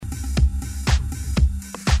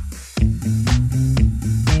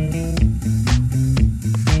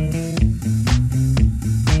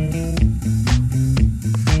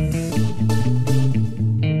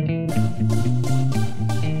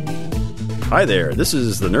Hi there, this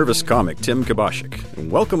is the Nervous Comic, Tim Kabashik,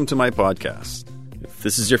 and welcome to my podcast. If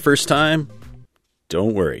this is your first time,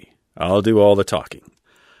 don't worry, I'll do all the talking.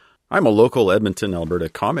 I'm a local Edmonton, Alberta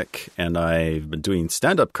comic, and I've been doing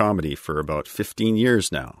stand-up comedy for about 15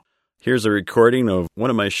 years now. Here's a recording of one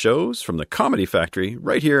of my shows from the Comedy Factory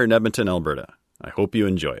right here in Edmonton, Alberta. I hope you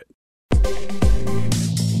enjoy it.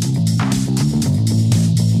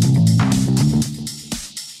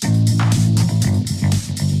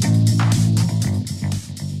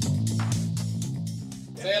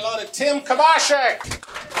 Say hello to Tim Kabashik.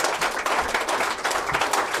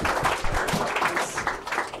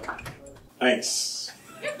 Thanks.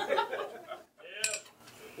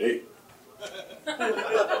 Hey.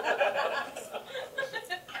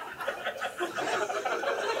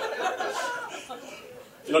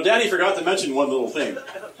 You know, Danny forgot to mention one little thing.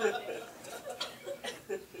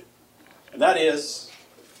 And that is,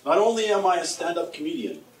 not only am I a stand-up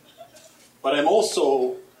comedian, but I'm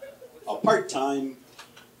also a part-time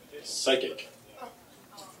psychic.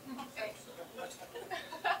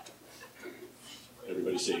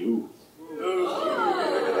 Everybody say, ooh.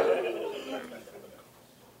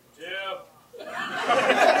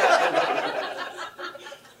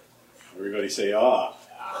 Everybody say, ah.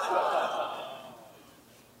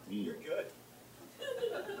 You're good.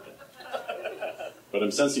 But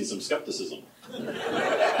I'm sensing some skepticism.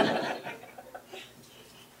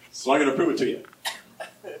 So I'm going to prove it to you.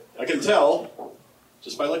 I can tell,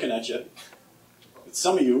 just by looking at you, that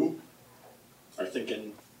some of you are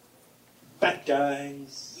thinking, fat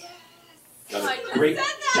guys, got a great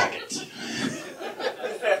jacket.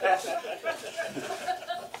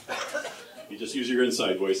 You just use your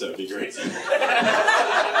inside voice, that would be great.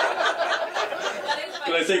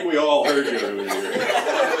 But I think we all heard you earlier.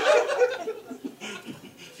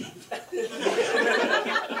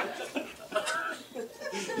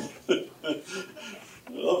 I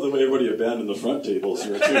love the way everybody abandoned the front tables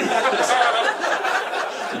here, too.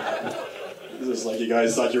 This is like you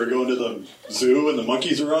guys thought you were going to the zoo and the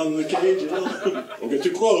monkeys were on the cage, you know? Don't get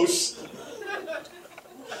too close.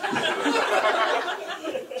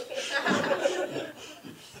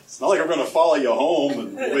 It's not like we're going to follow you home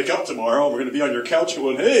and wake up tomorrow and we're going to be on your couch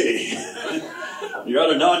going, hey, you're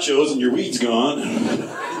out of nachos and your weed's gone.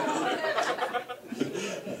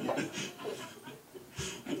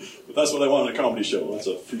 But that's what I want in a comedy show. That's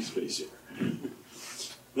a free space here.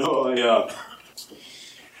 No,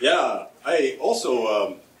 I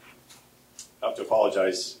also have to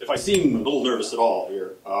apologize if I seem a little nervous at all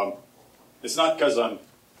here. It's not because I'm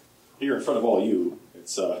here in front of all you.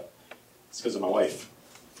 It's because of my wife.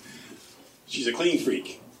 She's a clean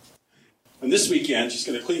freak. And this weekend, she's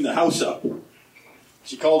going to clean the house up.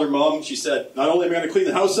 She called her mom. She said, not only am I going to clean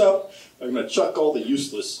the house up, I'm going to chuck all the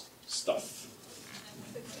useless stuff.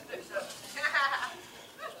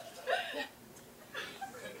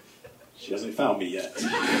 She hasn't found me yet.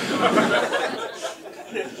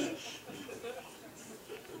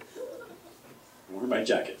 Wear my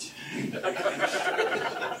jacket.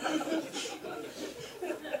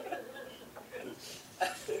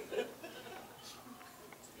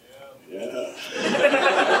 Yeah.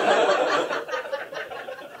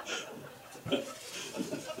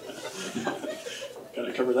 Kind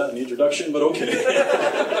of cover that in the introduction, but okay.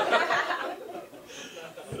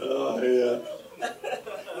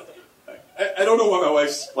 I don't know why my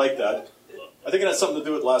wife's like that. I think it has something to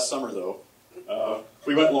do with last summer, though.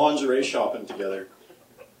 We went lingerie shopping together.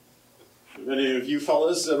 Have any of you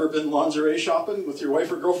fellas ever been lingerie shopping with your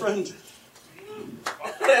wife or girlfriend?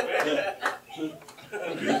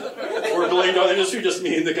 Or the late on industry, just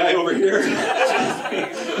me and the guy over here.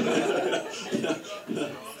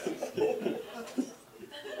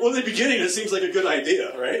 Well, in the beginning, it seems like a good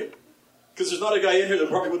idea, right? Because there's not a guy in here that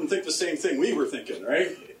probably wouldn't think the same thing we were thinking,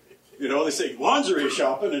 right? You know, they say lingerie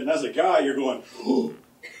shopping, and as a guy, you're going, oh,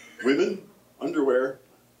 women, underwear,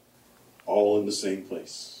 all in the same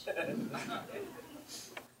place.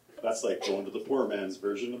 That's like going to the poor man's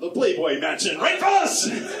version of the Playboy Mansion, right, fellas?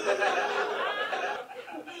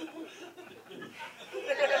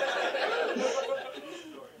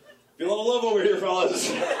 Feeling a love over here,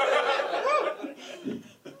 fellas.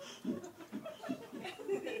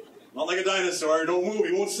 Not like a dinosaur, don't move,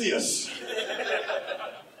 he won't see us.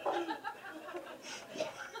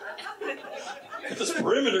 Put this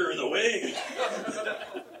perimeter in the way.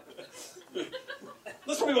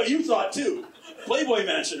 That's probably what you thought, too. Playboy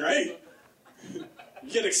Mansion, right? You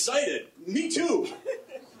get excited. Me too.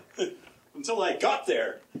 Until I got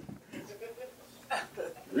there.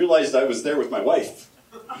 Realized I was there with my wife.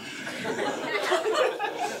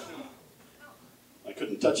 I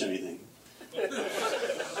couldn't touch anything.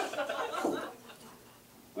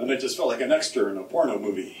 just felt like an extra in a porno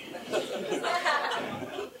movie.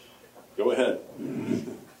 Go ahead.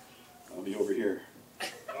 I'll be over here.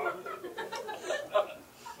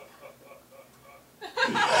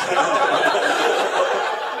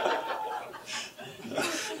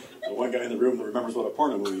 The one guy in the room that remembers what a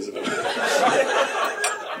porno movie is about.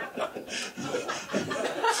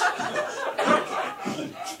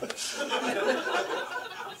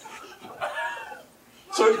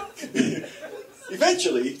 So,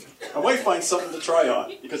 eventually, my wife finds something to try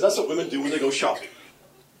on, because that's what women do when they go shopping.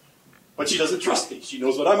 But she doesn't trust me. She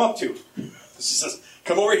knows what I'm up to. She says,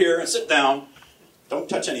 come over here and sit down. Don't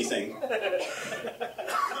touch anything.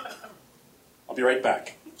 I'll be right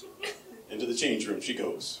back. Into the change room she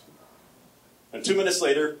goes. And 2 minutes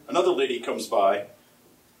later, another lady comes by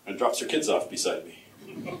and drops her kids off beside me.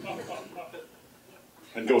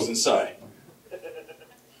 And goes inside.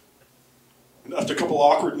 And after a couple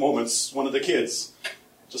awkward moments, one of the kids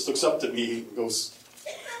just looks up at me and goes,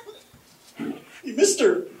 "Hey,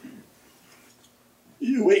 mister,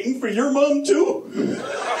 you waiting for your mom too?"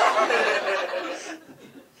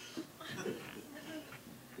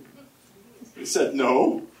 He said,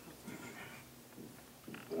 "No,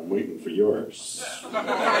 but I'm waiting for yours."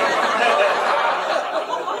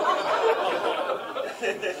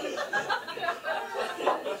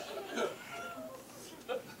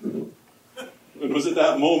 It was at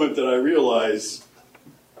that moment that I realized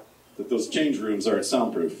that those change rooms aren't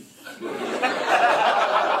soundproof.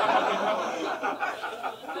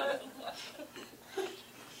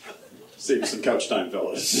 Save you some couch time,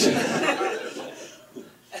 fellas.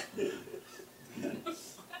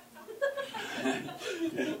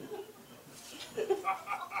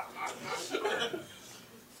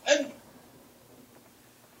 And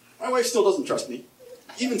my wife still doesn't trust me.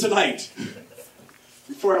 Even tonight,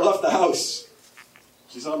 before I left the house,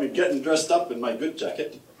 she saw me getting dressed up in my good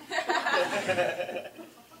jacket.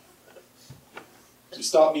 She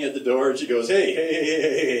stopped me at the door and she goes,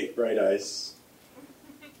 hey, Bright Eyes.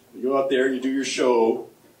 You go out there and you do your show.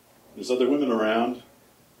 There's other women around.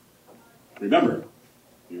 Remember,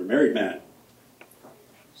 you're a married man.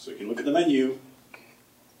 So you can look at the menu,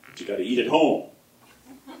 but you got to eat at home.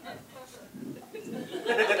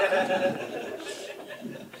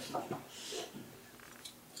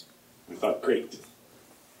 I thought, great.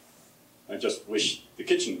 I just wish the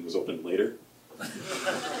kitchen was open later.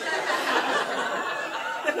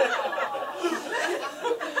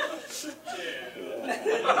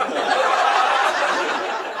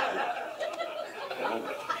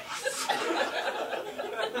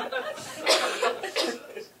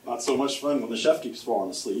 Not so much fun when the chef keeps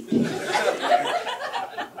falling asleep.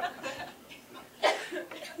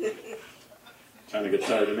 Kind of get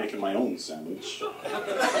tired of making my own sandwich.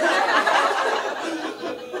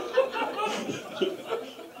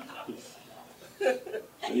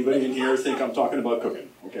 Anybody in here think I'm talking about cooking?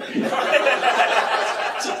 Okay.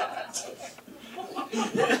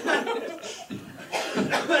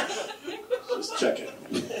 Just checking.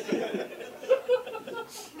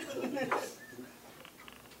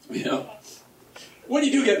 You know, when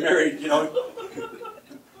you do get married, you know,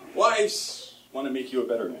 wives want to make you a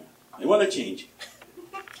better man. They want to change you.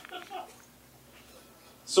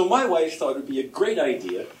 So my wife thought it would be a great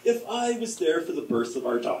idea if I was there for the birth of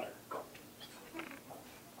our daughter.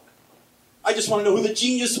 I just want to know who the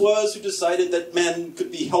genius was who decided that men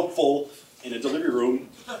could be helpful in a delivery room.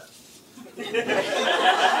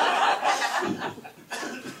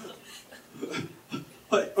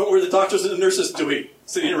 What were the doctors and the nurses doing?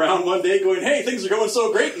 Sitting around one day going, hey, things are going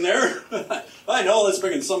so great in there. I know, let's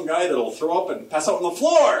bring in some guy that'll throw up and pass out on the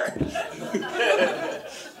floor.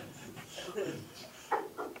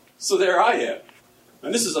 So there I am.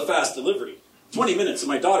 And this is a fast delivery. 20 minutes and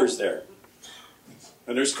my daughter's there.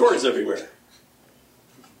 And there's cords everywhere.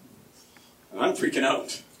 And I'm freaking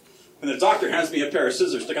out. And the doctor hands me a pair of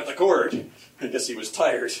scissors to cut the cord. I guess he was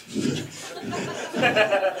tired.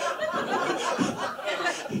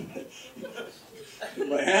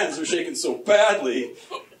 My hands were shaking so badly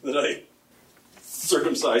that I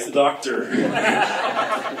circumcised the doctor.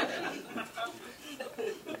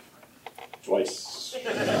 Twice.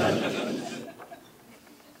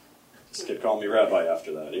 This kid called me Rabbi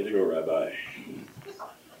after that. Here you go, Rabbi.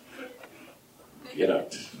 Get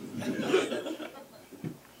out.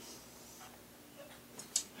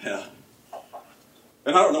 Yeah.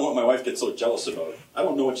 And I don't know what my wife gets so jealous about. I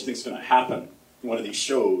don't know what she thinks is going to happen in one of these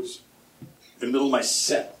shows. In the middle of my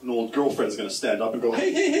set, an old girlfriend's going to stand up and go,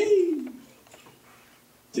 hey,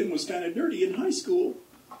 Tim was kind of dirty in high school.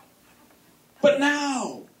 But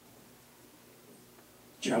now,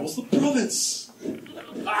 travels the province.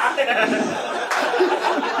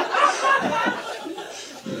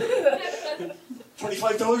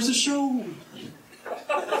 $25 a show.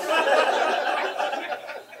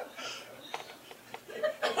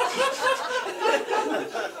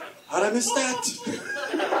 How'd I miss that?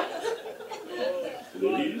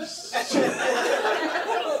 Ladies.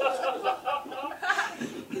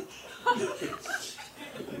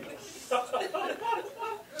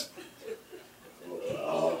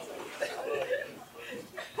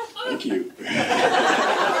 Thank you.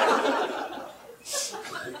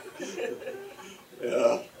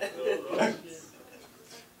 Yeah.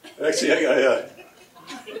 Actually,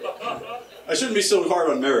 I shouldn't be so hard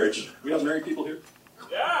on marriage. We have married people here?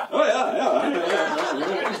 Yeah. Oh,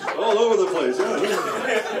 yeah. All over the place. Yeah.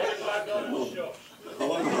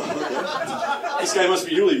 This guy must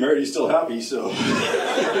be newly married. He's still happy, so.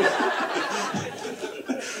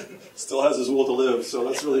 Still has his will to live, so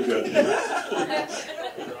that's really good.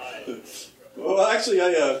 Well, actually,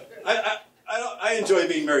 I enjoy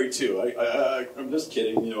being married too. I'm just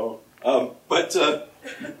kidding, you know. But a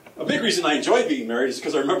big reason I enjoyed being married is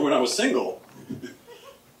because I remember when I was single.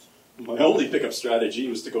 My only pickup strategy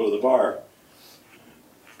was to go to the bar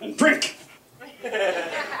and drink.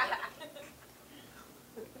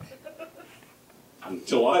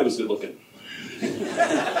 Until I was good looking.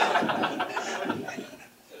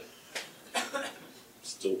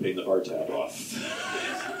 Still paying the bar tab off.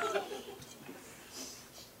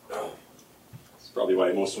 That's probably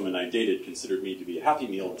why most women I dated considered me to be a Happy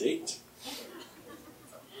Meal date.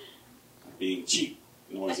 Being cheap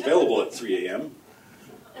and always available at 3 a.m.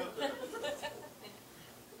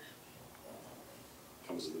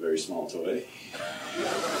 Comes with a very small toy.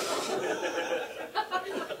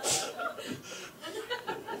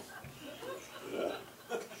 Yeah.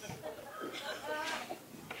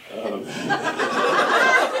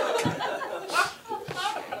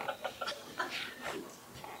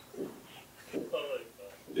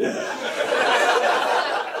 Yeah.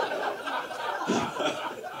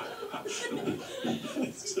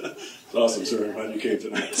 It's awesome, sir. I'm glad you came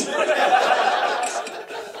tonight.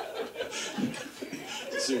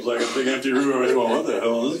 Seems like a big empty room over here. Well, what the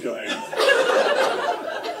hell is this guy?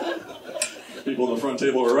 People on the front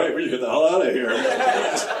table are right. We need to get the hell out of here.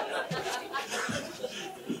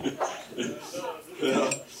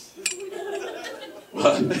 Yeah.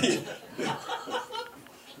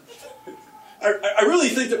 I really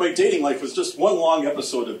think that my dating life was just one long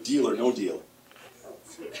episode of Deal or No Deal.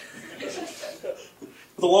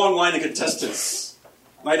 With a long line of contestants,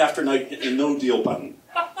 night after night, and no deal button.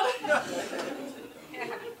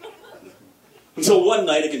 Until one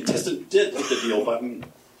night, a contestant did hit the deal button.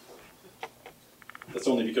 That's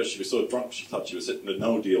only because she was so drunk she thought she was hitting the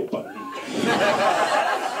no deal button.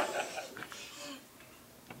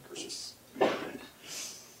 Gracious.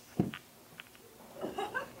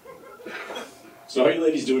 So how are you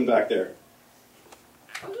ladies doing back there?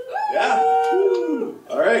 Yeah? Woo.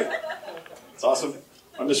 All right. That's awesome.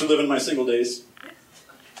 I'm just reliving my single days.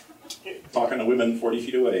 Talking to women 40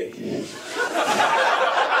 feet away.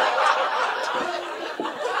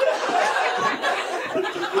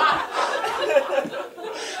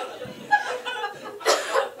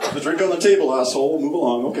 The drink on the table, asshole. Move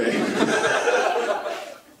along, okay.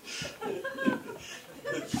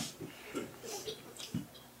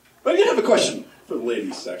 But I did have a question for the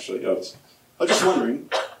ladies, actually. I was just wondering,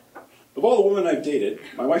 of all the women I've dated,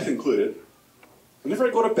 my wife included, whenever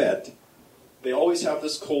I go to bed, they always have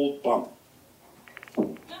this cold bump.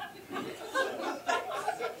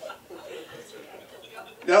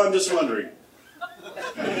 Now I'm just wondering.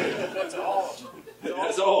 That's all.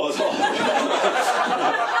 That's all.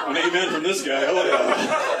 An amen from this guy. Oh,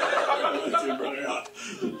 yeah.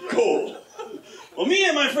 Cool. Well, me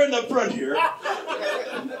and my friend up front here.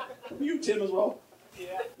 You, Tim, as well?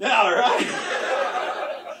 Yeah, all right.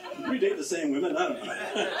 We date the same women? I don't know.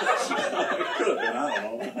 Could have been, I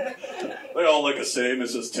don't know. They all look the same.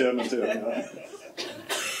 It's just Tim and Tim.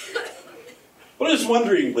 But I'm just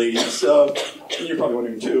wondering, ladies, and you're probably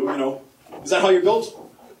wondering too, is that how you're built?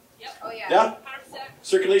 Yep. Oh, yeah. Yeah? 100%.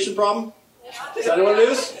 Circulation problem? Is that what it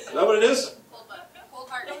is? Is that what it is? Cold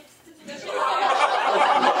heart.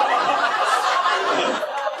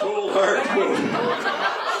 Cold heart.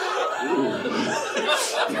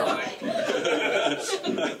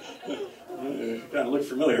 Kind of look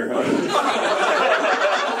familiar, huh?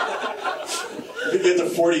 You get to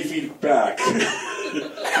 40 feet back.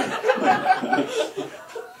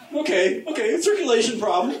 Okay, circulation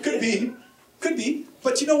problem. Could be.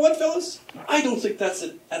 But you know what, fellas? I don't think that's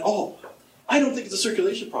it at all. I don't think it's a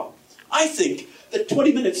circulation problem. I think that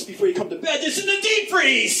 20 minutes before you come to bed, it's in the deep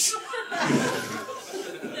freeze!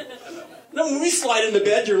 Now, when we slide into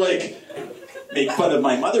bed, you're like, Make fun of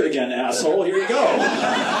my mother again, asshole. Here you go.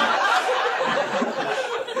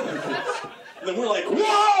 And then we're like,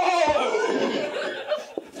 whoa!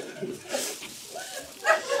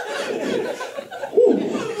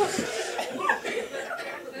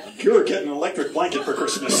 You're getting an electric blanket for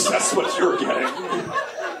Christmas. That's what you're getting.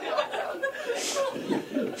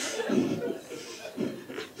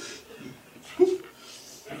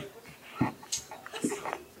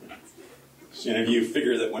 So any of you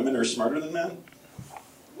figure that women are smarter than men?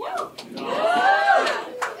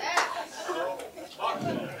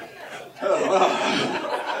 Oh,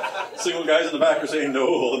 wow. Single guys in the back are saying no,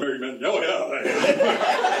 all the married men, oh yeah.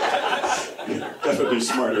 Definitely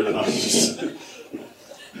smarter than us.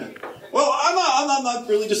 Well, I'm not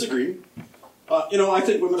really disagreeing. I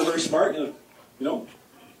think women are very smart.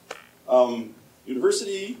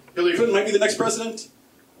 University, Hillary Clinton might be the next president.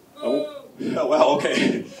 Oh, well,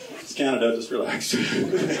 okay. It's Canada, just relax.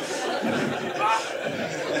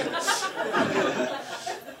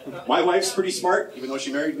 My wife's pretty smart, even though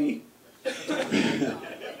she married me.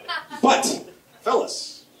 But,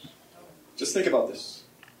 fellas, just think about this.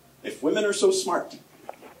 If women are so smart,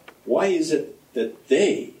 why is it that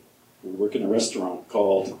they work in a restaurant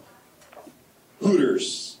called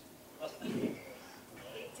Hooters? Big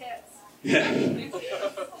tits. Yeah.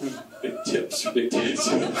 Big tips, big tits.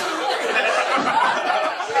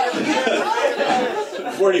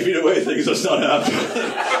 40 feet away, things just not happen.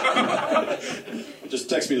 Just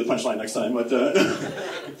text me the punchline next time. But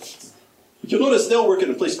you'll notice they'll work in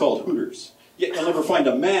a place called Hooters. Yet you'll never find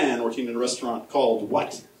a man working in a restaurant called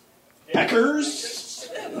what? Peckers?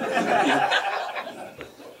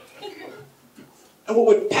 And what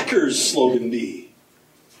would Peckers' slogan be?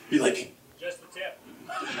 Be like, Just the tip.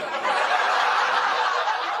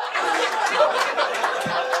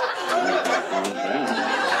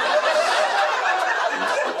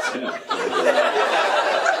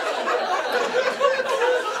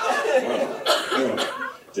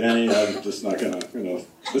 Danny, I'm just not gonna,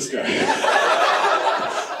 this guy.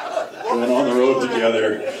 Going on the road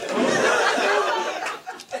together.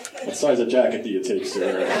 What size of jacket do you take,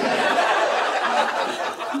 sir?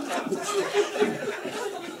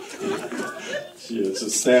 Yeah, it's a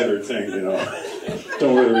standard thing,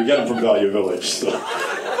 Don't worry, we get them from Value Village, so.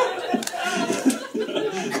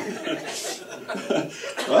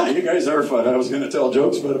 Well, you guys are fun. I was going to tell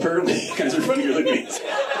jokes, but apparently you guys are funnier than me.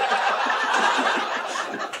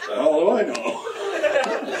 How do I know?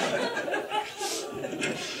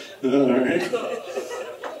 All right.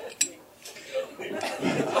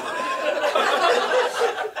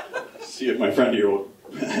 See if my friend here will...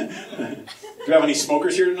 Do you have any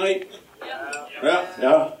smokers here tonight?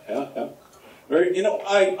 Yeah. Right,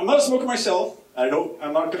 I'm not a smoker myself. I'm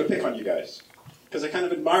not going to pick on you guys. Because I kind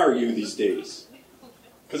of admire you these days.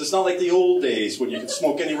 Because it's not like the old days when you could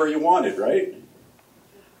smoke anywhere you wanted, right?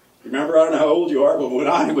 Remember, I don't know how old you are, but when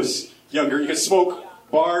I was younger, you could smoke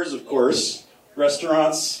bars, of course,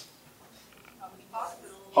 restaurants,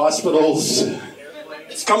 hospitals.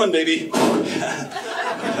 It's coming, baby.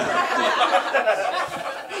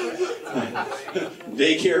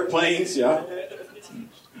 Daycare, planes, yeah.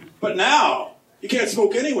 But now, you can't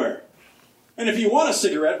smoke anywhere. And if you want a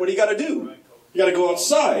cigarette, what do you got to do? You got to go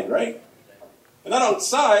outside, right? And not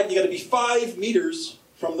outside, you got to be 5 meters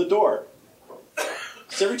from the door.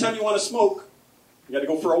 So every time you want to smoke, you got to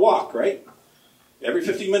go for a walk, right? Every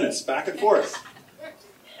 50 minutes, back and forth.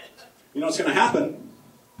 You know what's going to happen?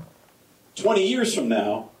 20 years from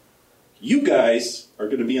now, you guys are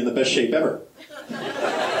going to be in the best shape ever.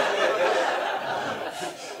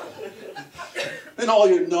 And all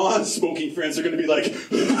your non-smoking friends are going to be like, can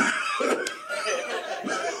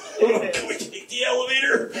we take the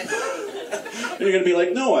elevator? And you're going to be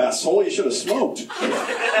like, no, asshole, you should have smoked.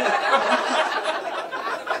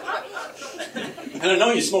 And I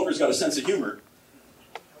know you smokers got a sense of humor.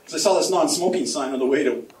 Because I saw this non-smoking sign on the way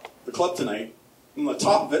to the club tonight. On the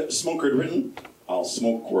top of it, the smoker had written, I'll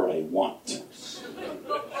smoke where I want.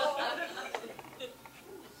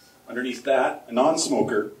 Underneath that, a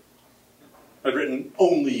non-smoker had written,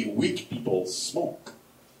 only weak people smoke.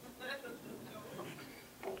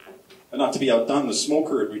 And not to be outdone, the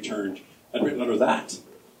smoker had written under that,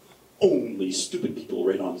 only stupid people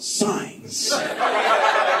write on signs.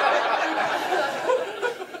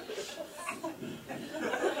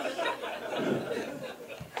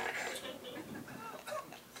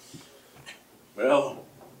 Well,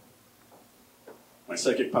 my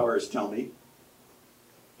psychic powers tell me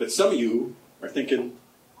that some of you are thinking,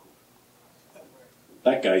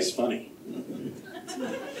 that guy's funny. And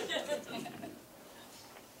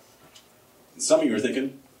some of you are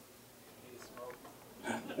thinking,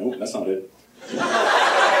 no, that's not it.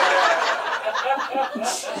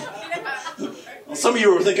 Well, some of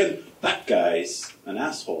you were thinking, that guy's an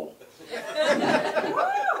asshole.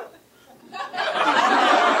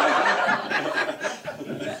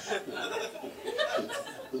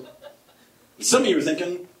 Some of you were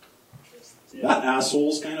thinking, that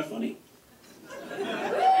asshole's kind of funny.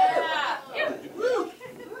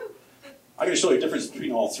 I'm going to show you a difference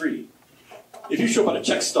between all three. If you show up at a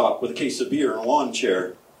check stop with a case of beer and a lawn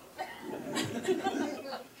chair,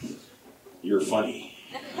 you're funny.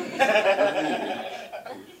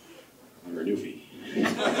 You're a newfie.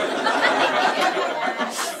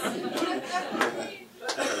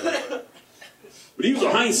 But use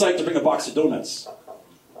the hindsight to bring a box of donuts.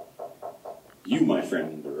 You, my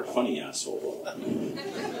friend, are a funny asshole.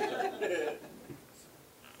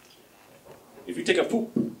 If you take a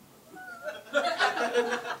poop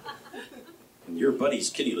in your buddy's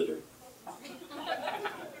kitty litter,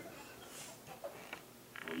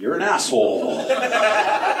 you're an asshole.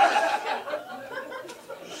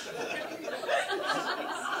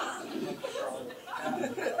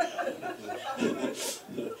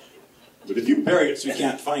 But if you bury it so we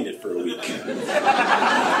can't find it for a week.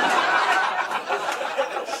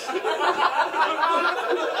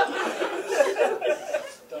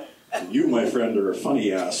 You, my friend, are a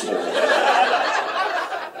funny asshole.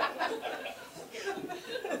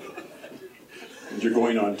 And you're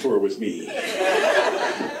going on tour with me.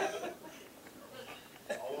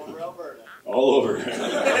 All over Alberta. All over.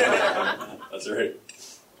 That's all right.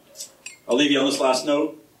 I'll leave you on this last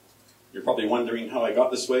note. You're probably wondering how I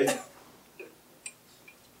got this way.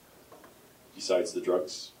 Besides the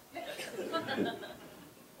drugs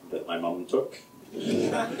that my mom took.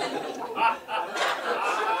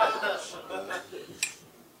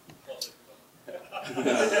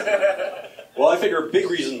 Well, I figure a big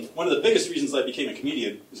reason, one of the biggest reasons I became a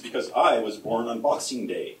comedian is because I was born on Boxing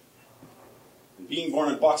Day. And being born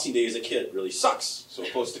on Boxing Day as a kid really sucks, so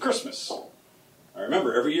close to Christmas. I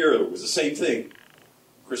remember every year it was the same thing.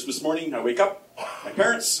 Christmas morning, I wake up, my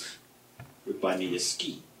parents would buy me a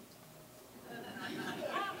ski.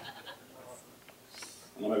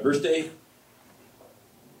 And on my birthday,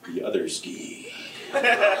 the other ski.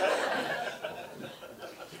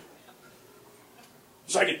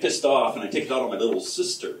 So I get pissed off and I take it out on my little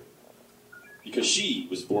sister because she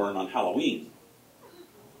was born on Halloween.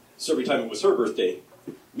 So every time it was her birthday,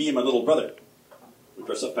 me and my little brother would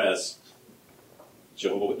dress up as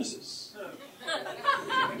Jehovah's Witnesses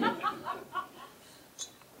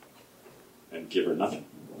and give her nothing.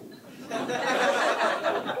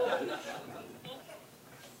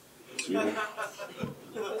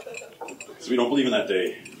 So we don't believe in that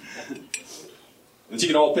day. And she'd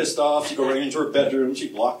get all pissed off. She'd go right into her bedroom.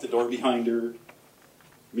 She'd lock the door behind her.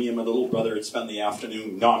 Me and my little brother would spend the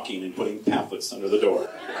afternoon knocking and putting pamphlets under the door.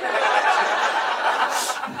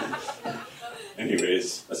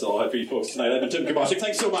 Anyways, that's all I have for you folks tonight. I've been Tim Kabashik.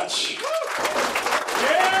 Thanks so much.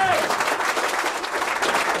 Yeah!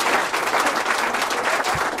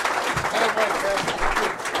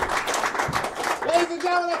 Ladies and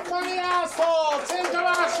gentlemen, the funny asshole, Tim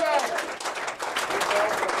Kabashik!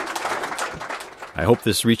 I hope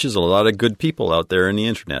this reaches a lot of good people out there in the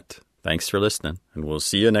internet. Thanks for listening, and we'll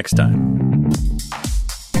see you next time.